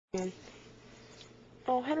Yes.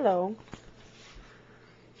 Oh, hello.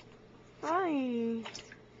 Hi.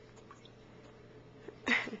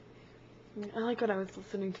 I like when I was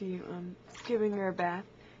listening to you, giving her a bath,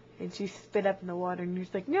 and she spit up in the water, and you're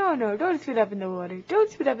just like, no, no, don't spit up in the water.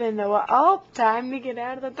 Don't spit up in the water. Oh, time to get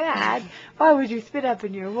out of the bath. Why would you spit up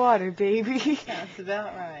in your water, baby? That's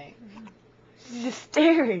about right. She's just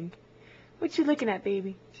staring. What you looking at,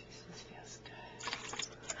 baby? This feels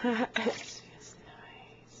good. This feels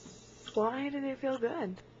nice. Why did it feel good?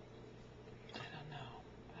 I don't know.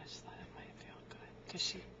 I just thought it might feel good. Because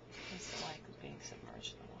she doesn't like being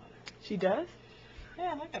submerged in the water. She does?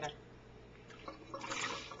 Yeah, look at her.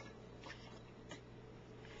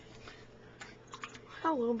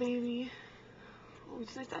 Hello, baby. Oh,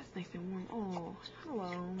 she's like, that's nice and warm. Oh,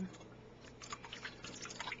 hello.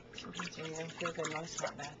 Sometimes when you don't feel good, most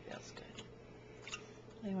hot bath feels good.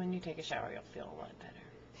 And when you take a shower, you'll feel a lot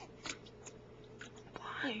better.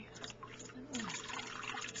 Why?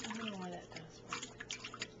 I don't know why that does.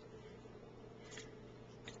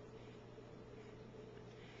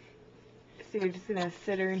 So you're just gonna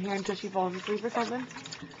sit her in here until she falls asleep or something?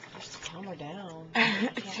 Just calm her down. I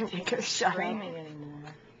can't Make take her her shut up. screaming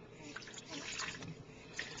anymore.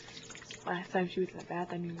 Last time she was in the bath,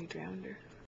 I nearly drowned her.